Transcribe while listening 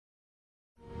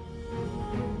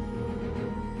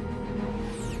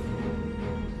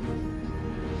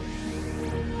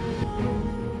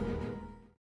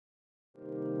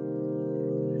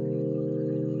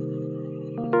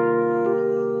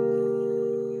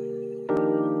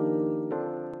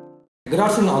Good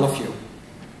afternoon, all of you.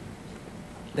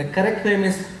 The correct name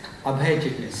is Abhay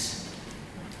Chitnis,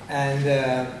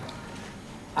 and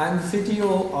I'm the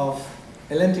CTO of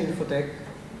L&T Infotech,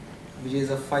 which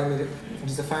is a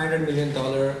 $500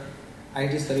 million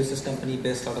IT services company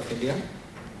based out of India.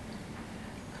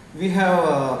 We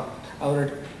have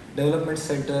our development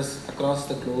centers across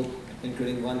the globe,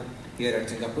 including one here at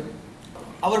Singapore.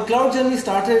 Our cloud journey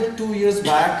started 2 years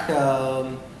back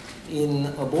in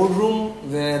a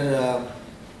boardroom where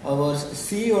our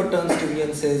CEO turns to me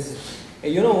and says, hey,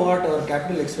 you know what, our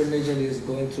capital expenditure is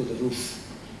going through the roof.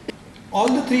 All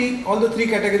the three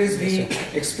categories we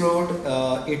explored,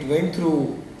 it went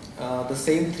through the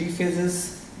same 3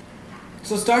 phases.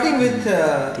 So starting with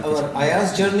our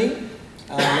IaaS journey,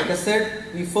 like I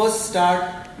said, we first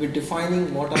start with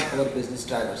defining what are our business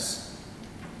drivers.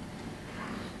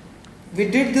 We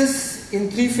did this in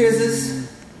 3 phases.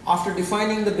 After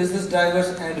defining the business drivers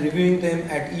and reviewing them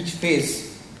at each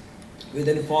phase, we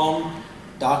then form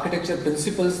the architecture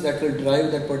principles that will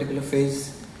drive that particular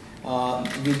phase.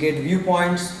 We get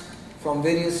viewpoints from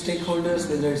various stakeholders,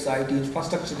 whether it's IT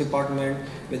infrastructure department,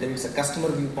 whether it's a customer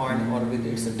viewpoint, or whether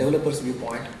it's a developer's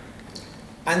viewpoint,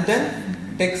 and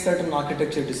then take certain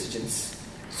architecture decisions.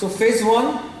 So phase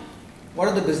 1, what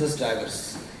are the business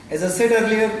drivers? As I said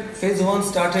earlier, phase 1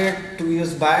 started 2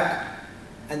 years back,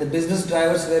 and the business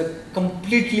drivers were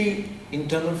completely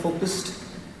internal focused.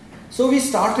 So we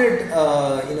started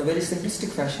in a very simplistic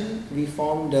fashion. We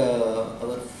formed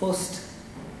our first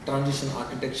transition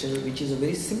architecture, which is a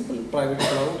very simple private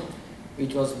cloud,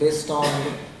 which was based on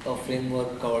a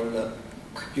framework called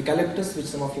Eucalyptus, which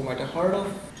some of you might have heard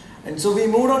of. And so we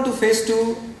moved on to phase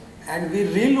 2, and we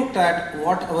re-looked at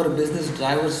what our business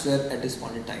drivers were at this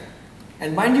point in time.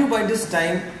 And mind you, by this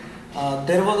time,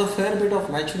 there was a fair bit of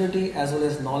maturity as well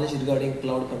as knowledge regarding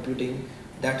cloud computing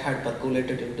that had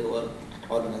percolated into our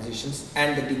organizations,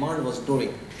 and the demand was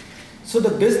growing. So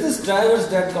the business drivers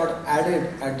that got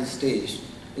added at this stage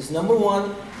is number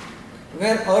 1,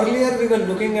 where earlier we were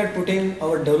looking at putting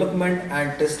our development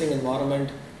and testing environment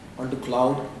onto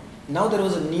cloud. Now there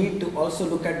was a need to also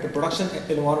look at the production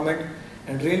environment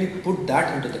and really put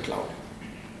that into the cloud.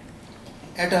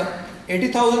 At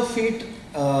 80,000 feet,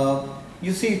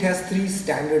 you see it has 3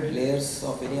 standard layers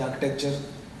of any architecture: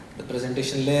 the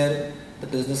presentation layer, the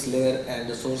business layer, and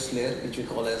the source layer, which we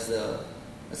call as a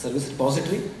service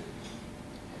repository.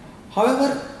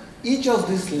 However, each of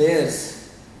these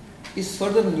layers is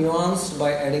further nuanced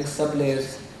by adding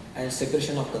sub-layers and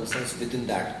separation of concerns within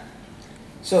that.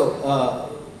 So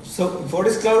what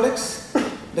is CloudX?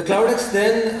 The CloudX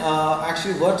then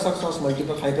actually works across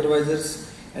multiple hypervisors,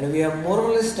 and we have more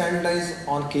or less standardized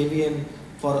on KVM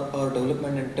for our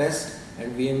development and test,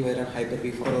 and VMware and Hyper-V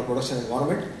for our production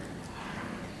environment.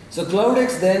 So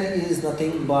CloudX then is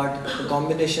nothing but a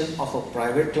combination of a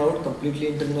private cloud completely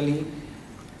internally,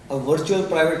 a virtual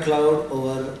private cloud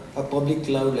over a public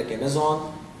cloud like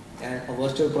Amazon, and a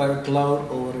virtual private cloud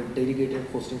over a dedicated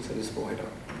hosting service provider.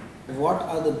 What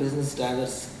are the business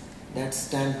drivers that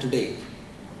stand today?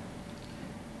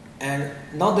 And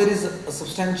now there is a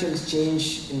substantial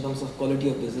change in terms of quality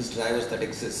of business drivers that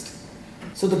exist.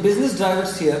 So the business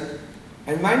drivers here,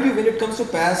 and mind you, when it comes to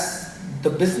PaaS, the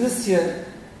business here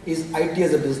is IT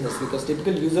as a business, because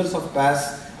typical users of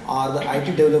PaaS are the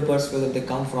IT developers, whether they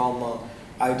come from an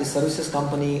IT services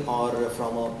company or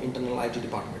from an internal IT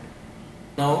department.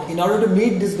 Now, in order to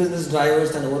meet these business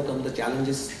drivers and overcome the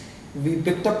challenges, we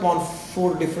picked up on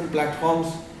 4 different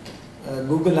platforms: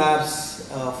 Google Apps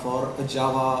for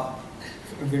Java,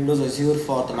 Windows Azure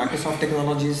for the Microsoft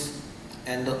technologies,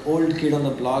 and the old kid on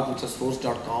the block, which is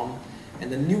force.com,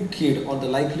 and the new kid, or the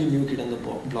likely new kid on the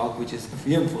block, which is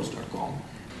vmforce.com.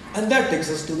 And that takes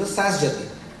us to the SaaS journey.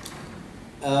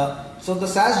 So the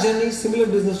SaaS journey, similar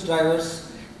business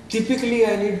drivers. Typically,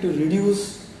 I need to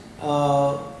reduce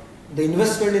the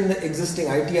investment in the existing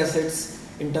IT assets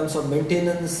in terms of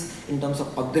maintenance, in terms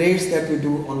of upgrades that we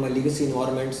do on my legacy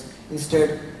environments.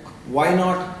 Instead, why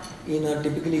not, in a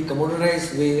typically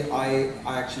commoditized way, I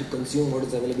actually consume what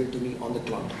is available to me on the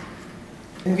cloud.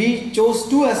 And we chose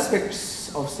 2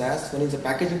 aspects of SaaS. One is a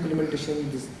package implementation.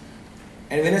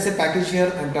 And when I say package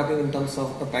here, I'm talking in terms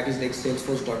of a package like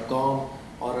Salesforce.com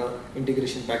or an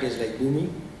integration package like Boomi.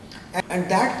 And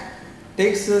that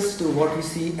takes us to what we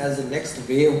see as the next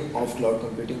wave of cloud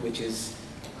computing, which is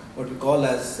what we call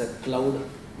as a cloud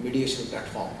mediation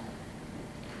platform.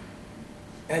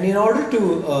 And in order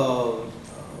to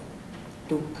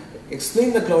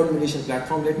explain the cloud mediation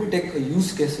platform, let me take a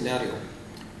use case scenario.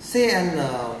 Say an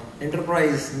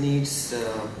enterprise needs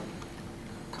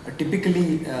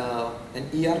typically an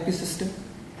ERP system,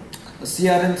 a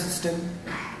CRM system,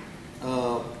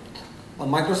 a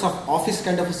Microsoft Office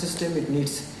kind of a system, it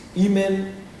needs email,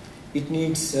 it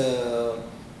needs a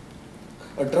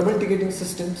trouble ticketing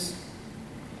systems.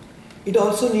 It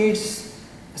also needs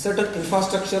a certain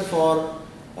infrastructure for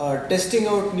testing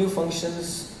out new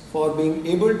functions, for being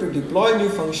able to deploy new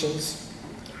functions,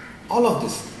 all of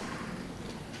this.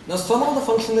 Now some of the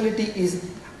functionality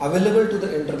is available to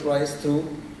the enterprise through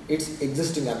its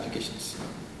existing applications.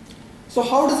 So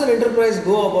how does an enterprise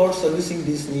go about servicing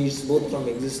these needs, both from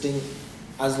existing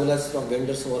as well as from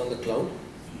vendors who are on the cloud?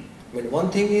 I mean, one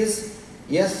thing is,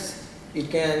 yes, it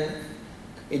can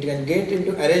get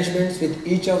into arrangements with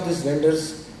each of these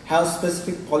vendors, have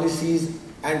specific policies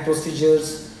and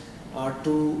procedures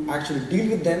to actually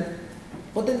deal with them.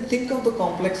 But then think of the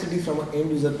complexity from an end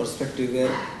user perspective,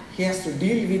 where he has to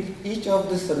deal with each of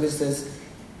these services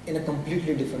in a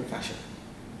completely different fashion.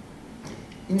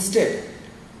 Instead,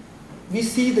 we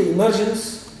see the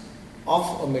emergence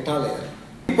of a meta layer.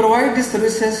 We provide these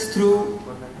services through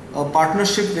a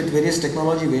partnership with various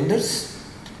technology vendors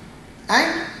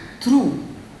and through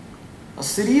a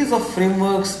series of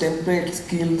frameworks, templates,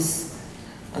 skills,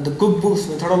 the cookbooks,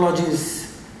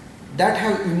 methodologies that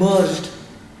have emerged.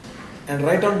 And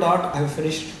right on dot, I have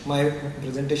finished my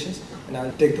presentations and I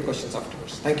will take the questions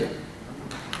afterwards. Thank you.